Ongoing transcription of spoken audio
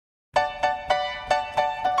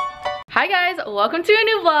Hi guys, welcome to a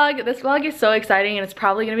new vlog. This vlog is so exciting and it's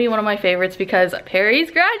probably gonna be one of my favorites because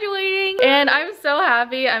Perry's graduating and I'm so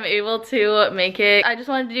happy I'm able to make it. I just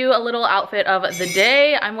wanted to do a little outfit of the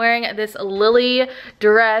day. I'm wearing this lily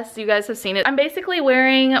dress. You guys have seen it. I'm basically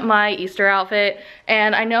wearing my Easter outfit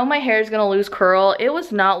and I know my hair is gonna lose curl. It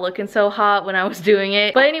was not looking so hot when I was doing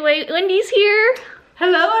it. But anyway, Wendy's here.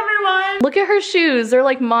 Hello everyone! Look at her shoes, they're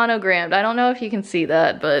like monogrammed. I don't know if you can see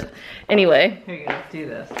that, but anyway. Here you go, do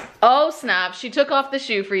this. Oh snap, she took off the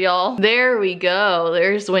shoe for y'all. There we go,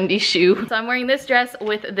 there's Wendy's shoe. So I'm wearing this dress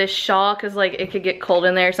with this shawl because like it could get cold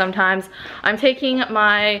in there sometimes. I'm taking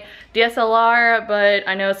my DSLR, but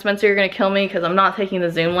I know Spencer, you're gonna kill me because I'm not taking the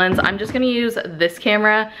zoom lens. I'm just gonna use this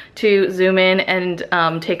camera to zoom in and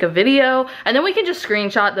take a video. And then we can just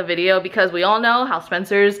screenshot the video because we all know how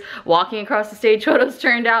Spencer's walking across the stage photos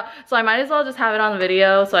turned out. So I might as well just have it on the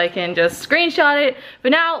video so I can just screenshot it.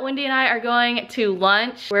 But now Wendy and I are going to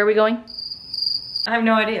lunch. Where are we going? I have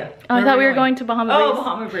no idea. Oh, I thought we were going to Bahama Breeze. Oh,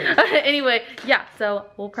 Bahama Breeze. Anyway, yeah, so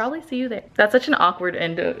we'll probably see you there. That's such an awkward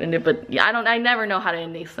end to it, but yeah, I never know how to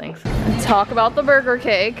end these things. Talk about the burger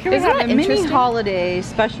cake. Here we have a mini holiday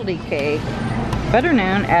specialty cake, better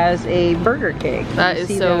known as a burger cake. That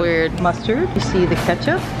is so weird. Mustard, you see the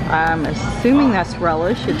ketchup. I'm assuming that's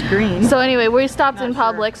relish, it's green. So anyway, we stopped in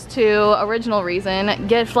Publix to original reason,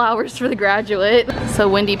 get flowers for the graduate. So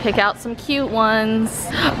Wendy pick out some cute ones.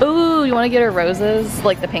 Ooh, you wanna get her roses?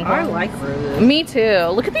 Like the pink ones? I like roses. Me too.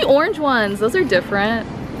 Look at the orange ones, those are different.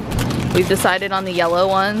 We've decided on the yellow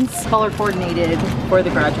ones. Color coordinated for the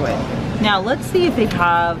graduate. Now let's see if they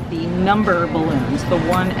have the number balloons, the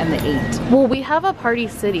 1 and the 8. Well, we have a Party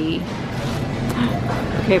City.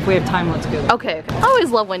 Okay, if we have time, let's go. Okay. I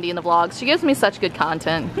always love Wendy in the vlogs. She gives me such good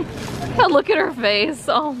content. Look at her face.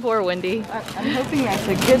 Oh, poor Wendy. I'm hoping that's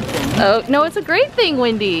a good thing. Oh, no, it's a great thing,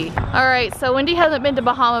 Wendy. All right, so Wendy hasn't been to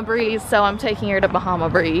Bahama Breeze, so I'm taking her to Bahama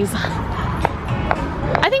Breeze.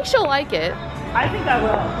 I think she'll like it. I think I will,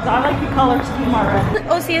 because I like the color scheme already.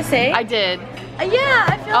 OCSA? I did. Yeah,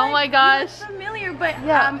 I feel like my gosh. you're familiar, but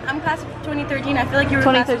Yeah. I'm class of 2013. I feel like you were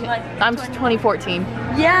class of 2013. like I'm 2014.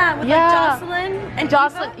 Yeah, with Yeah. like Jocelyn and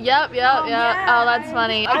Jocelyn, Diva. yep. yeah. Oh, that's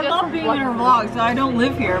funny. I love being in her vlogs. I don't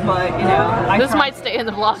live here, but you know, This might stay in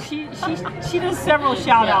the vlog. She does several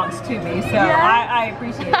shout outs to me, so Yeah. I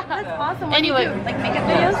appreciate it. That's awesome. What Anyway. do you do? Like makeup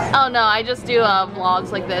videos? Oh no, I just do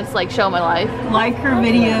vlogs like this, like show my life. Like her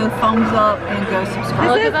video, thumbs up, and go subscribe.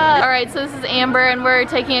 Look at that. All right, so this is Amber and we're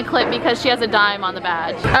taking a clip because she has a dime on the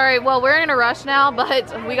badge. All right, well, we're in a rush now,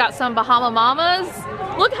 but we got some Bahama Mamas.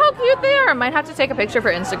 Look how cute they are. Might have to take a picture for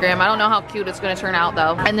Instagram. I don't know how cute it's gonna turn out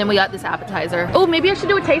though. And then we got this appetizer. Oh, maybe I should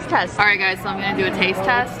do a taste test. All right guys, so I'm gonna do a taste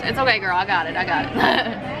test. It's okay, girl, I got it.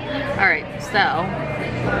 All right, so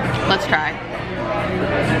let's try.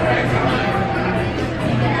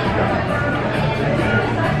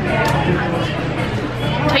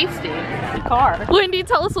 Tasty. Car. Wendy,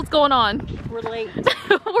 tell us what's going on. We're late.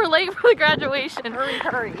 We're late for the graduation. Hurry,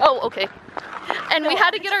 hurry. Oh, okay. And we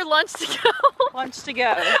had to get our lunch to go. Lunch to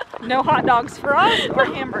go. No hot dogs for us or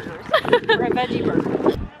hamburgers. Or a veggie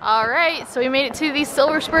burger. All right, so we made it to the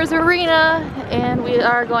Silver Spurs Arena and we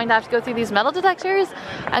are going to have to go through these metal detectors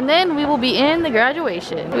and then we will be in the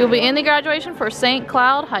graduation. We will be in the graduation for St.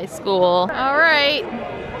 Cloud High School. All right,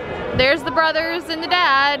 there's the brothers and the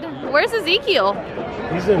dad. Where's Ezekiel?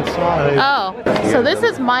 He's inside. Oh, so this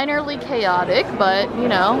is minorly chaotic, but you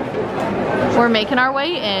know, we're making our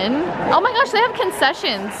way in. Oh my gosh, they have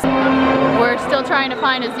concessions. We're still trying to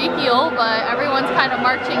find Ezekiel, but everyone's kind of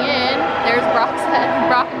marching in. There's Brock's head,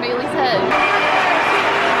 Brock and Bailey's head.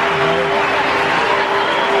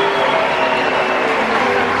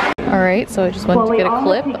 All right, so I just wanted to get a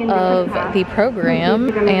clip of the program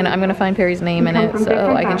and I'm gonna find Perry's name in it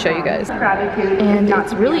so I can show you guys. And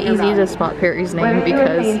it's really easy to spot Perry's name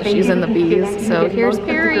because she's in the B's. So here's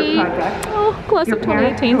Perry. Oh, class of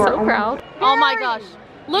 2018, so proud. Oh my gosh,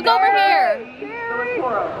 look over here.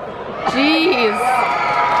 Jeez.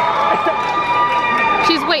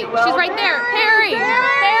 She's right there. Perry,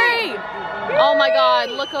 Perry. Oh my God,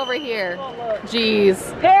 look over here.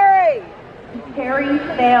 Jeez. Perry! Perry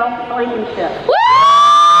failed Blankenship. Woo!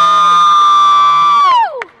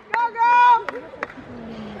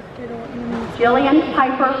 Jillian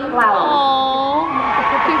Piper Flowers. Aww.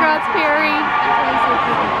 Congrats, Perry.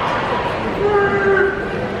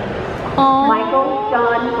 Aww. Michael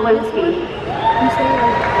John Bluesky.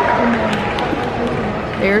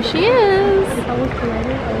 There she is.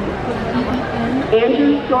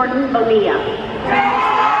 Andrew Jordan Bonilla.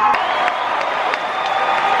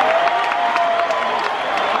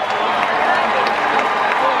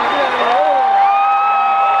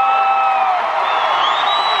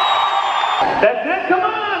 That's it, come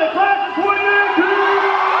on, the class of 2019!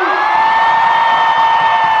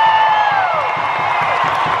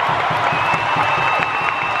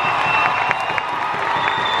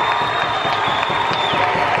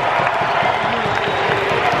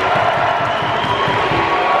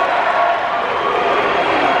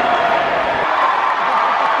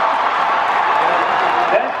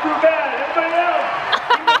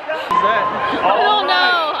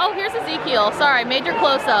 Sorry, major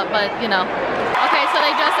close-up, but you know. Okay, so they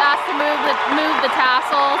just asked to move the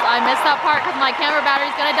tassels. I missed that part because my camera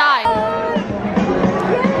battery's gonna die.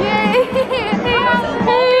 Yay!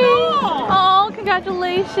 Hey! Oh,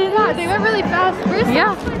 congratulations! God, they went really fast.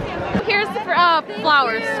 Yeah. Here's the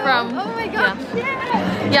flowers from. Oh my gosh!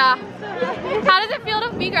 Yeah. How does it feel to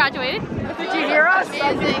be graduated? Did you hear us?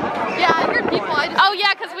 Amazing. Yeah, I heard people. Oh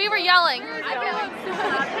yeah, because we were yelling.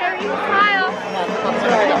 Perry, smile.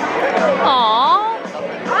 Aww.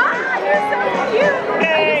 Ah, you're so cute. I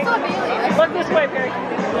just saw Bailey. Look this way, Perry.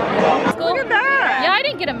 Cool. Look at that. Yeah, I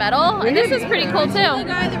didn't get a medal. And this is pretty cool too. The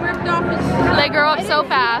guy that ripped off his shirt. They grow up so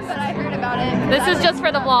fast. But I heard about it. This is just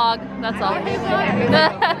for the vlog. That's all.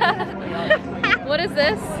 What is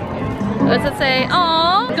this? What's it say?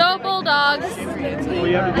 Aww. Go Bulldogs.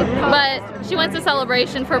 But she went to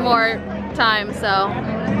Celebration for more time, so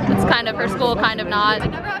it's kind of her school, kind of not. I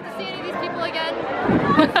never have to see any of these people again.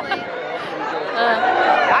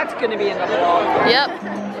 That's gonna be in the vlog. Yep.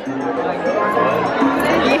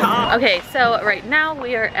 Okay, so right now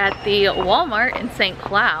we are at the Walmart in St.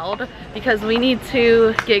 Cloud because we need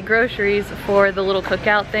to get groceries for the little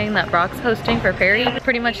cookout thing that Brock's hosting for Perry.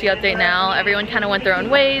 Pretty much the update now. Everyone kind of went their own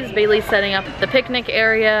ways. Bailey's setting up the picnic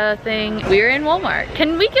area thing. We're in Walmart.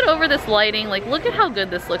 Can we get over this lighting? Like, look at how good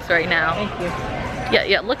this looks right now. Thank you.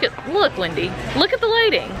 Yeah, look, Wendy. Look at the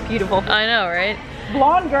lighting. Beautiful. I know, right?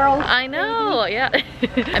 Blonde girl. I know, yeah.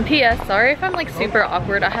 And PS, sorry if I'm like super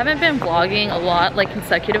awkward. I haven't been vlogging a lot like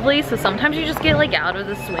consecutively, so sometimes you just get like out of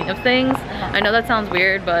the swing of things. I know that sounds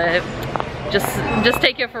weird, but just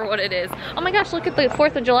take it for what it is. Oh my gosh, look at the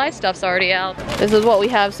 4th of July stuff's already out. This is what we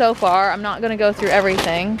have so far. I'm not gonna go through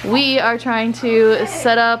everything. We are trying to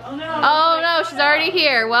set up. Oh no, she's already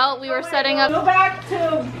here. Well, we were setting up. Go back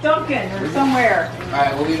to Duncan or somewhere. All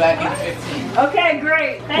right, we'll be back in 15. Okay,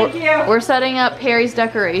 great. Thank you. We're setting up Perry's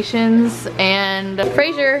decorations and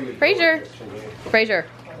Fraser.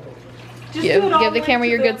 Give the camera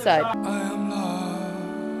your good side.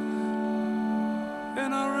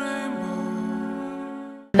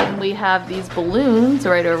 And then we have these balloons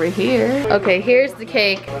right over here. Okay, here's the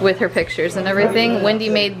cake with her pictures and everything. Wendy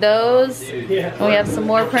made those. And we have some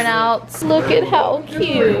more printouts. Look at how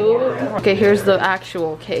cute. Okay, here's the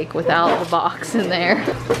actual cake without the box in there.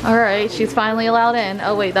 All right, she's finally allowed in.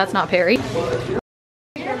 Oh wait, that's not Perry.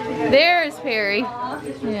 There's Perry. Yeah.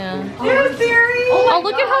 There's Perry. Oh,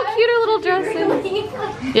 look at how cute her little dress is.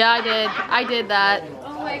 Yeah, I did that.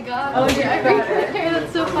 Oh my god. Oh yeah, I forgot her.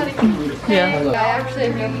 That's so funny. Yeah. I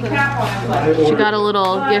actually have no clue. She got a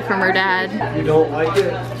little gift from her dad. You don't like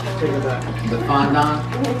it? Take it back. The fondant.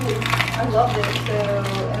 I loved it. So,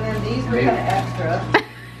 and then these were kind of extra.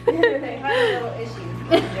 They had a little issue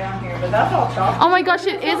down here, but that's all chocolate. Oh my gosh,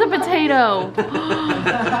 it is a potato.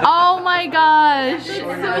 Oh my gosh. It's so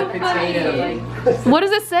funny. What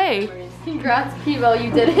does it say? Congrats, Kibo,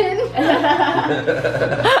 you did it.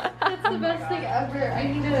 That's the best thing ever. I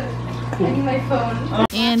need my phone.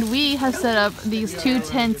 And we have set up these 2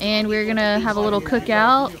 tents and we're gonna have a little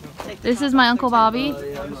cookout. This is my Uncle Bobby.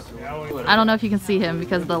 I don't know if you can see him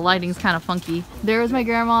because the lighting's kind of funky. There is my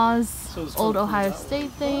grandma's old Ohio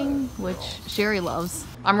State thing, which Sherry loves.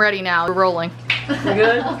 I'm ready now. We're rolling. You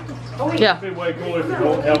good? Yeah.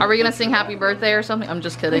 Are we gonna sing happy birthday or something? I'm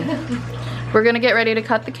just kidding. We're gonna get ready to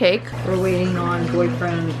cut the cake. We're waiting on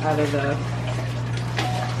boyfriend out of the...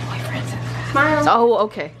 Smile. Oh,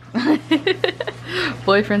 okay.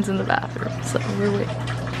 Boyfriend's in the bathroom, so we're waiting.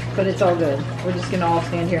 But it's all good. We're just gonna all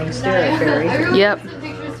stand here and stare at Perry. Yep.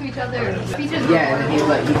 Pictures to each other. Speeches. Yeah, and he was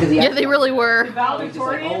like, because he Yeah, they really were.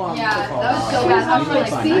 Valedictorian? Yeah, that was so bad. I was like,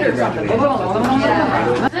 Seed or something.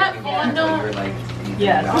 yeah. Is that fondant?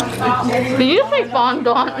 Yes. Did you say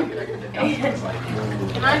fondant?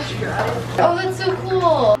 Oh, that's so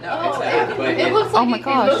cool. It looks like Oh my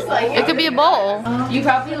gosh. It looks like It could be a bowl. You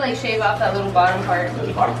probably like shave off that little bottom part.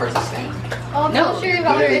 The bottom part's the same. Oh, tell Sherry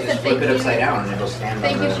Valerie I said Flip thank it upside you. down and it'll stand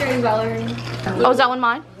Thank on you, the... Sherry Valerie. Oh, is that one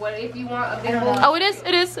mine? What if you want a big bowl? Oh, it is.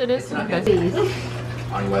 It is. It is. Okay.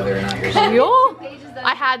 On whether or not you're... Yo.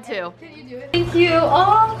 I had to. Can you do it? Thank you.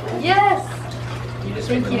 Oh, yes. You just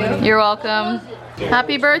Thank you. You're welcome.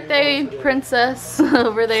 Happy birthday, princess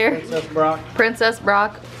over there. Princess Brock. Princess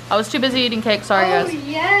Brock. I was too busy eating cake, sorry guys.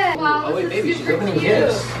 yeah. Wow, Oh wait, this is baby, she's super opening cute.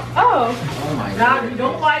 gifts. Oh. Oh my Now, god. if you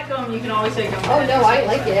don't like them, you can always take them. Oh no, I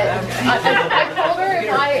like it. I told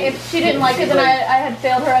her if she didn't like it, then I had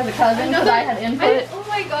failed her as a cousin because I had input. Oh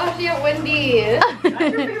my gosh, yeah, Wendy. That's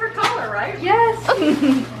your favorite color, right? Yes.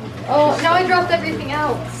 Oh, now I dropped everything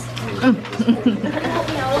else.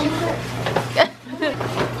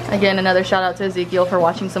 Again, another shout out to Ezekiel for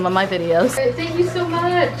watching some of my videos. Thank you so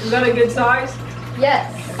much. Is that a good size?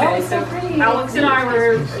 Yes. Okay, so Alex and I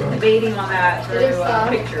were debating on that through It is,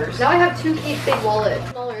 pictures. Now I have 2 keepsake wallets.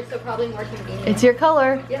 Smaller, so probably more convenient. It's your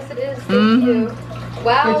color. Yes, it is. Thank you.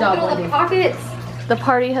 Wow, Good job, look at all the Wendy. pockets. The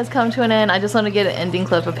party has come to an end. I just want to get an ending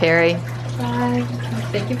clip of Perry. Bye.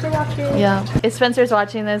 Thank you for watching. Yeah. If Spencer's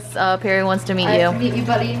watching this, Perry wants to meet you. Meet you,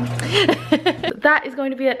 buddy. That is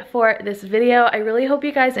going to be it for this video. I really hope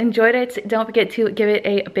you guys enjoyed it. Don't forget to give it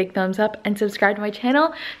a big thumbs up and subscribe to my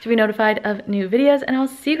channel to be notified of new videos. And I'll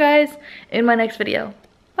see you guys in my next video.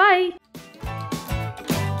 Bye.